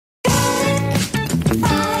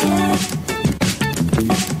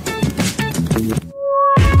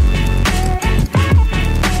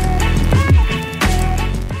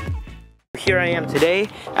am today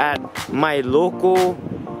at my local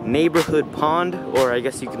neighborhood pond, or I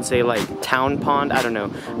guess you can say like town pond, I don't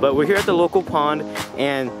know. But we're here at the local pond,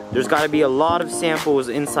 and there's got to be a lot of samples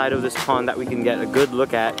inside of this pond that we can get a good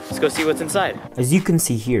look at. Let's go see what's inside. As you can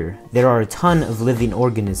see here, there are a ton of living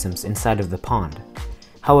organisms inside of the pond.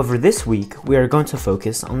 However, this week we are going to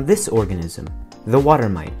focus on this organism, the water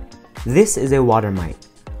mite. This is a water mite.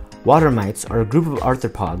 Water mites are a group of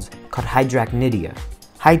arthropods called Hydrachnidia.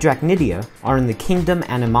 Hydrachnidia are in the kingdom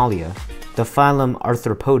Animalia, the phylum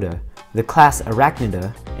Arthropoda, the class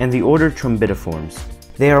Arachnida, and the order Trombidiformes.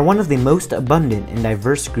 They are one of the most abundant and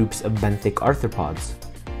diverse groups of benthic arthropods.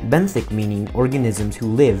 Benthic meaning organisms who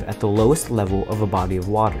live at the lowest level of a body of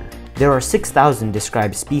water. There are 6,000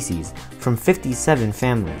 described species from 57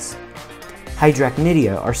 families.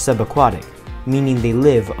 Hydrachnidia are subaquatic, meaning they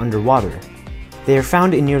live underwater. They are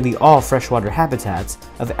found in nearly all freshwater habitats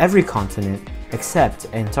of every continent except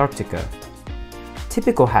Antarctica.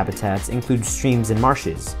 Typical habitats include streams and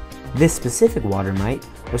marshes. This specific water mite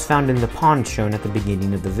was found in the pond shown at the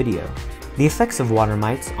beginning of the video. The effects of water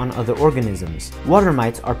mites on other organisms. Water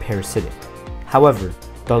mites are parasitic. However,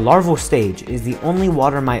 the larval stage is the only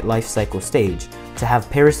water mite life cycle stage to have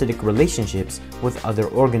parasitic relationships with other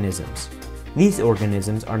organisms. These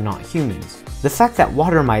organisms are not humans. The fact that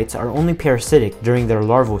water mites are only parasitic during their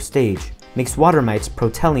larval stage makes water mites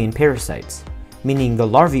protelian parasites, meaning the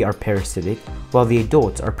larvae are parasitic while the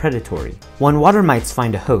adults are predatory. When water mites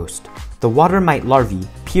find a host, the water mite larvae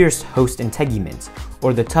pierce host integument,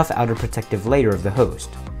 or the tough outer protective layer of the host.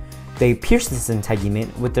 They pierce this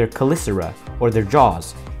integument with their chelicera, or their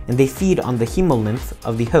jaws, and they feed on the hemolymph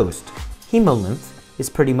of the host. Hemolymph is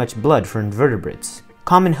pretty much blood for invertebrates.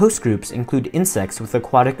 Common host groups include insects with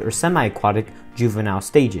aquatic or semi-aquatic juvenile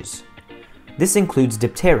stages. This includes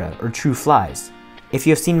Diptera, or true flies. If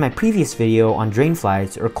you have seen my previous video on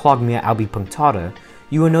drainflies, or Clogmia albipunctata,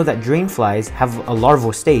 you will know that drainflies have a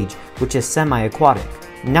larval stage which is semi-aquatic.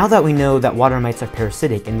 Now that we know that water mites are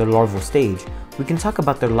parasitic in their larval stage, we can talk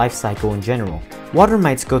about their life cycle in general. Water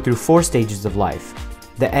mites go through 4 stages of life: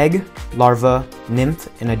 the egg, larva, nymph,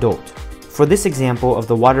 and adult. For this example of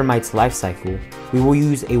the water mite's life cycle, we will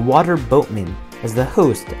use a water boatman as the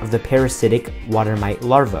host of the parasitic water mite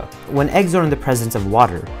larva. When eggs are in the presence of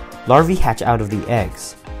water, larvae hatch out of the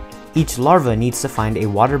eggs. Each larva needs to find a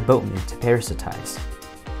water boatman to parasitize.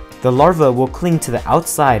 The larva will cling to the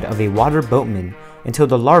outside of a water boatman until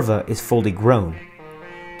the larva is fully grown.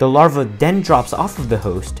 The larva then drops off of the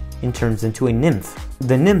host and turns into a nymph.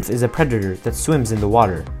 The nymph is a predator that swims in the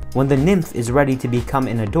water. When the nymph is ready to become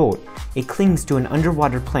an adult, it clings to an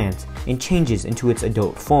underwater plant and changes into its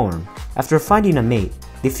adult form. After finding a mate,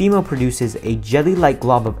 the female produces a jelly-like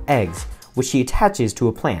glob of eggs which she attaches to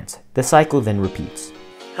a plant. The cycle then repeats.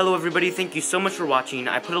 Hello everybody, thank you so much for watching.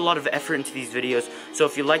 I put a lot of effort into these videos, so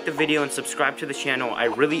if you like the video and subscribe to the channel, I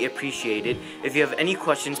really appreciate it. If you have any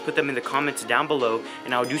questions, put them in the comments down below,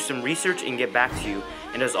 and I'll do some research and get back to you.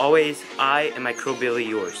 And as always, I am microbially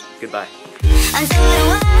yours. Goodbye. Until the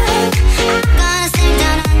world, I'm gonna sing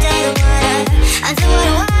down under the water. Until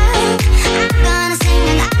the world, I'm gonna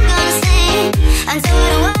sing and